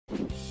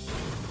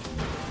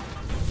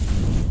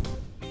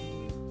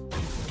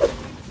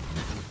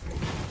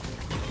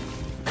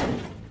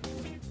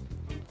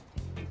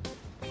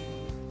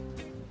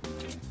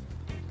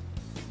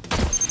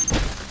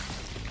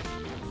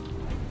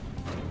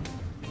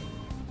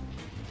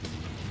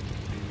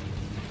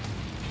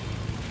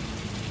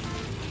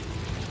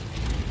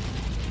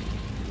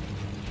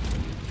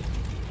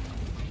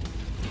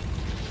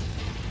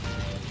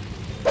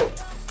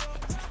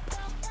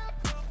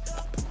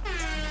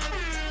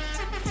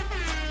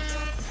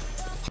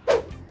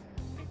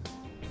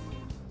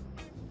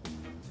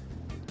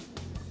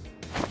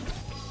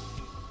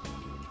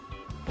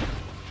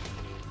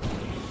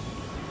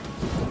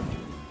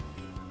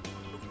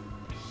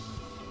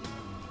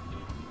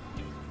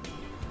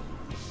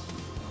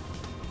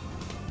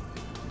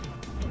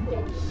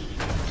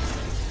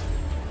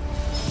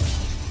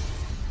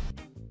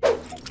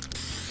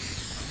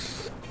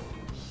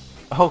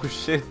Oh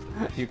shit,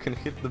 you can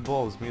hit the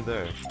balls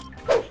mid-air.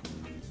 Hey,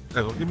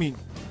 well, give me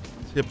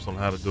tips on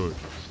how to do it.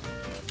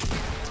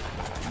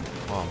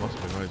 Oh, it must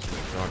be nice to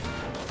get shot.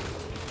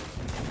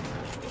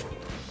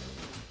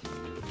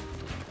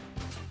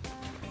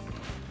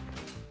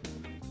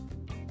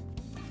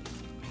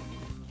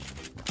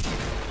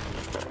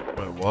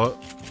 Wait, what?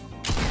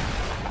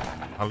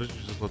 How did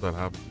you just let that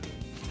happen?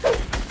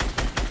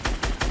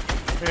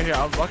 Here,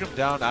 I'll lock him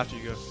down after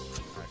you go.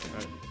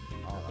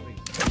 Alright.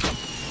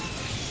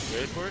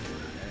 Ready for it?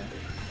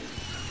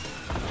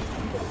 Yeah.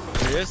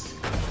 There he is.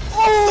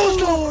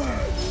 Oh!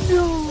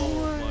 No!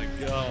 Oh my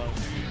god,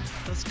 dude.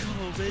 Let's go,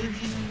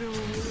 baby. No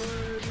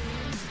way.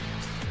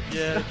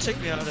 Yeah, check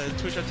me out at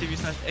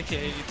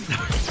twitch.tv/aka.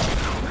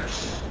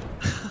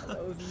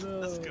 Oh no.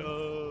 Let's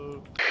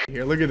go.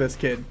 Here, look at this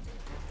kid.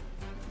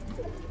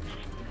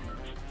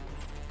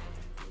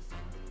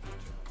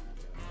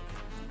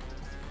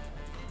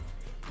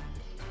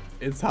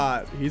 It's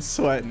hot. He's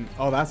sweating.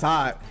 Oh, that's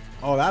hot.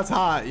 Oh, that's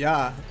hot.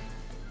 Yeah.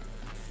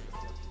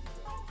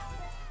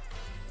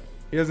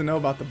 He doesn't know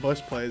about the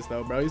bush plays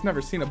though, bro. He's never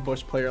seen a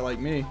bush player like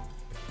me.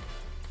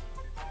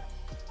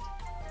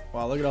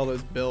 Wow, look at all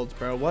those builds,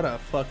 bro. What a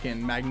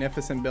fucking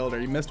magnificent builder.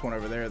 You missed one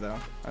over there though.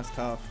 That's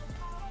tough.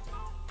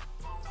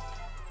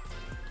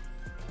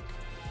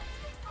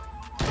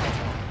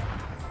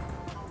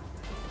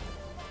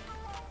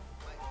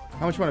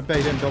 How much you want to bet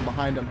he didn't build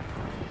behind him?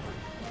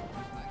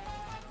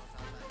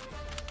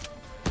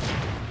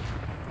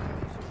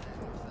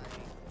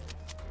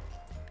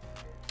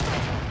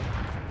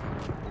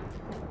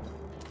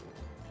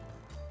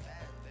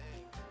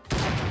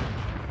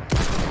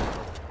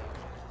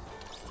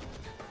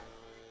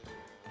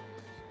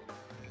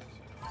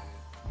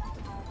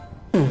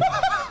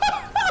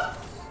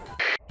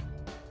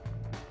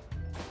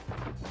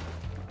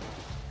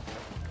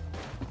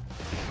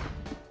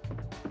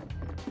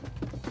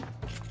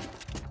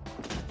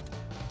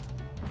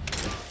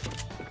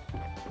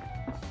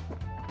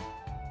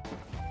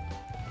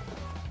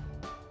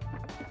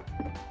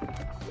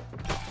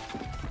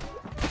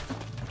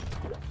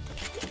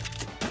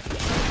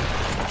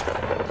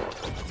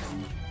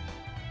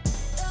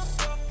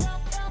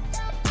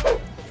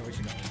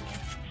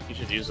 You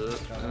should use it.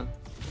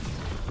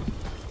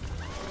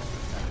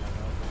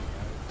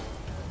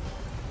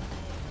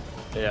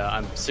 Yeah,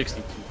 I'm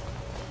 62.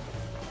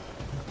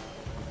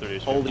 30.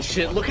 Holy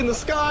shit, look in the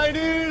sky,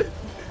 dude!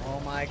 Oh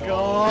my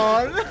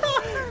god!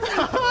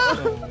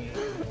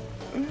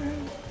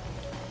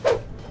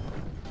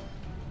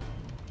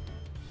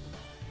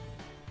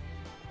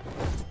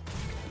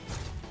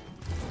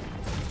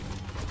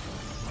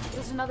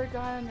 There's another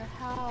guy on your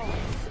house.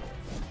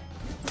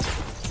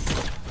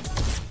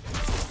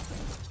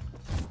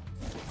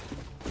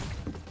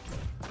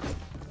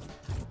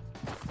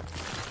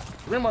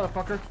 Come here,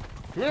 motherfucker!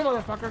 Come here,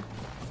 motherfucker!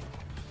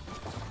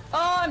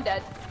 Oh, I'm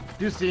dead.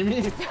 Do you see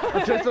me?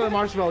 I'm just the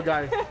marshmallow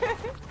guy.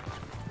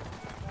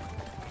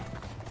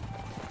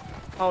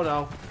 Oh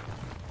no.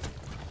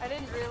 I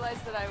didn't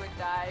realize that I would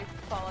die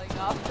falling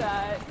off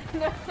that.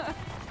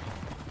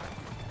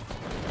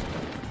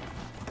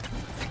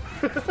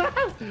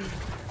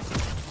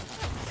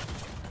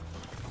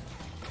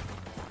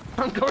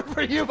 I'm coming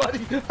for you, buddy!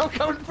 I'm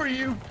coming for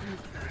you!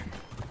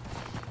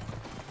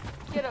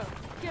 Get him,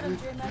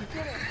 J-Mac,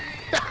 get him.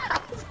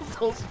 This is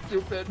so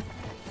stupid.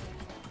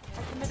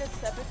 I committed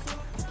seppuku.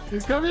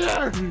 Come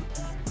here!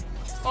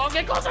 Oh,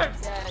 get closer!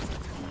 Dead.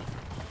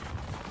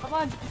 Come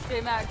on,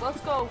 J-Mac,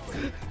 let's go.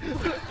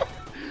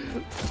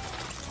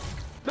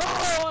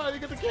 No! You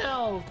get the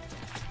kill!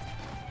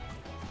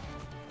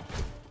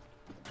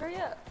 Hurry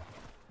up.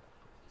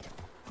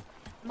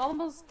 I'm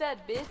almost dead,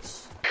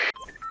 bitch.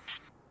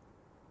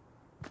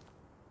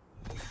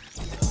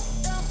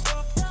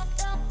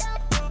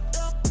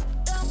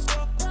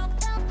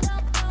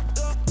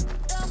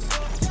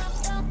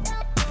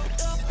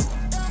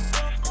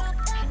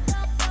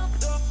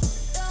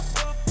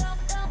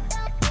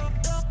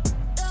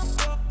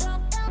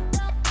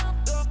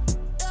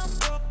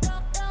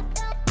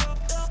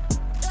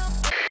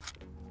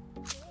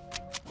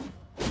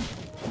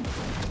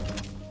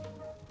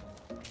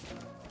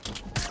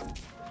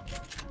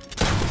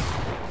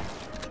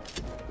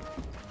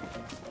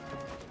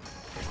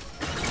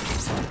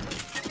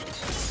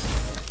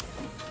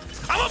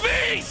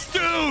 Beast,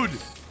 dude!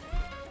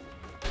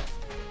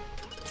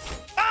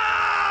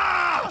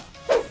 Ah!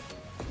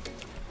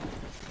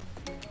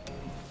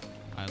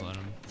 I let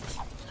him.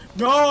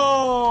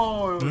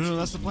 No! No,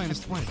 that's the plan. That's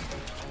the plan.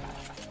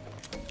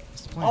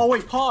 That's the plan. Oh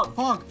wait, Pog.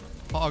 Pog.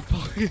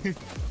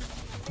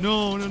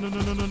 No.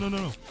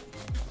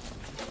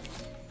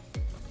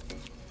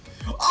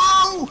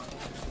 Oh!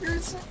 You're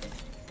insane.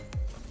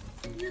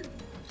 Wait,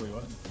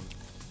 what?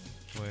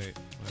 Wait.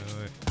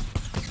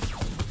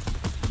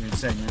 You're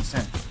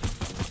insane.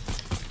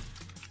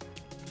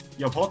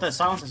 Yo, pull out that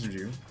silencer,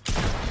 dude.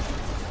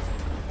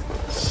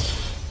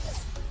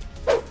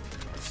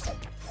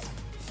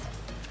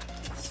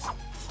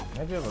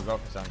 Maybe we'll go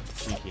for some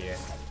cheeky here.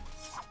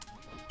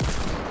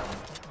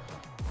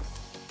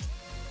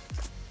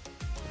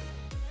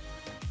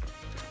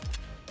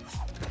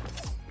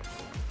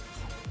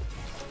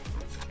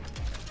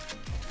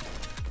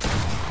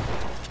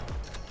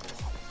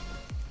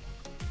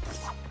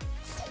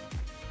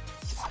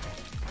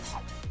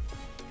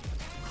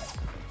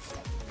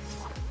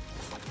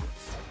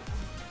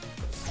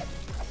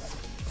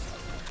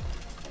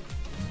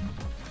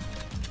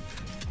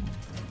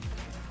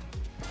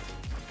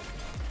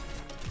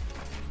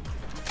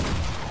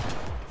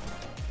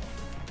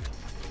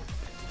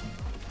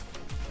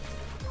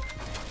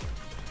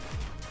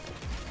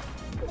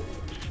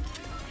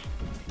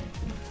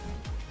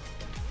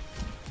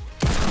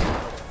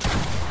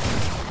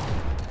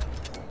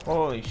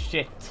 Holy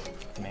shit,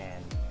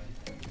 man.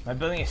 My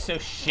building is so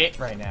shit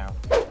right now.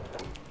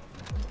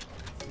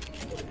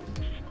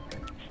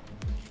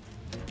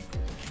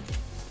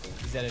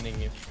 He's editing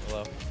you.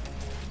 Hello.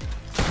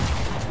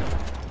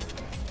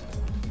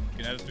 You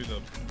can edit through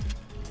the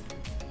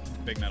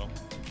big metal.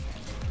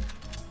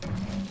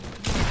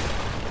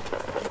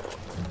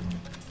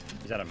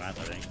 He's out of math,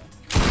 I think.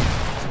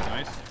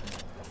 Nice.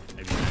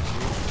 Maybe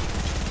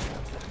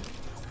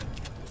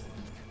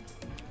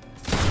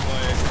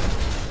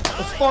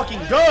Let's fucking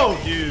go,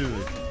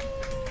 dude.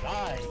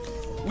 Nice.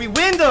 We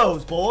win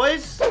those,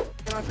 boys.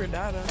 Turn off your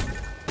data.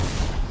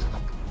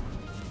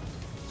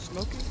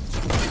 Smoking?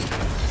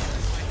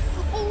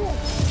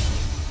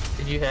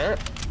 Did you hit?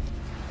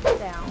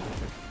 Down.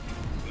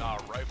 Nah,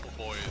 Rifle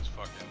Boy is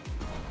fucking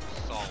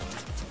solid.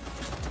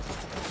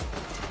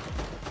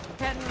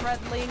 Hitting red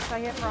links, I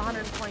hit for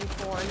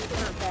 124. These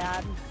hurt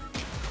bad.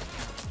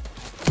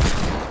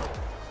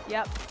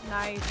 Yep,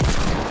 nice.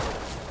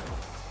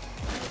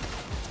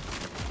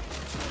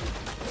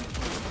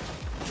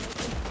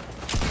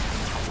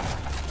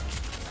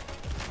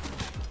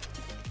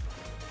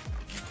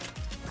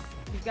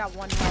 You've got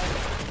one health.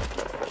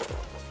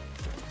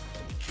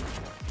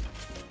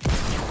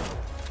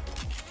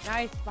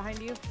 Nice, behind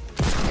you.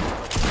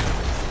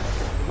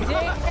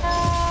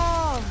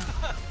 Damn!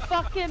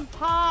 Fucking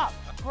pop,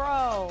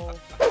 bro.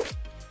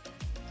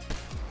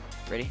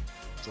 Ready?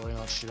 Do I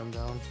not shoot him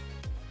down?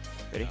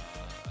 Ready?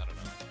 I don't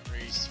know. 3,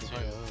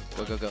 2.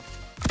 Go, go, go.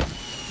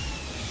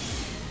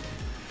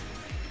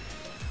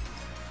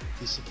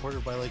 He's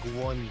supported by like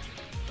one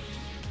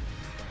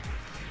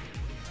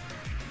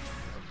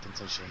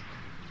contention.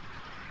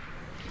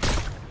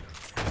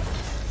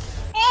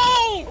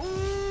 Oh!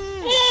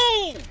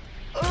 Oh!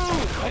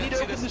 Oh! I need to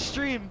open the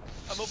stream.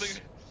 I'm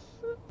opening.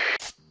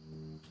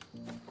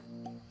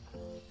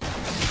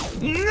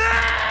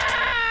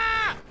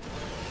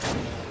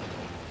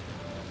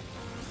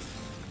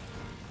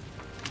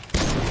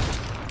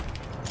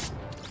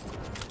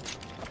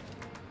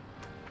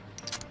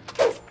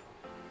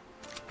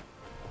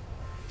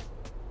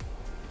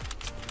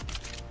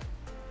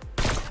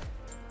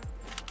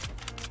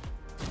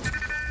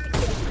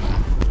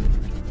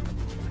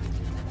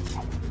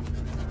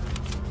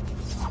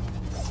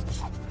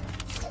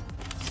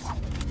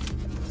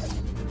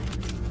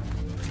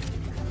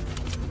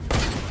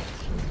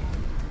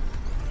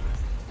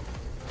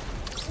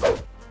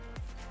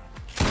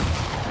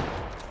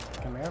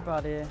 Come here,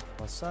 buddy.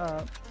 What's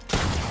up?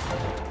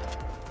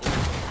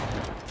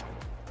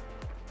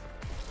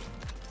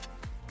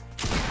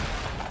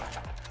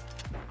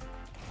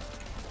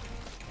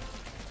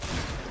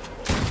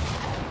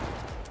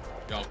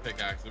 Y'all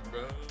pickaxe him,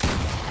 bro.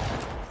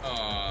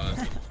 Oh,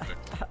 that's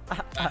disrespectful.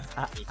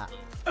 That's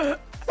disrespectful.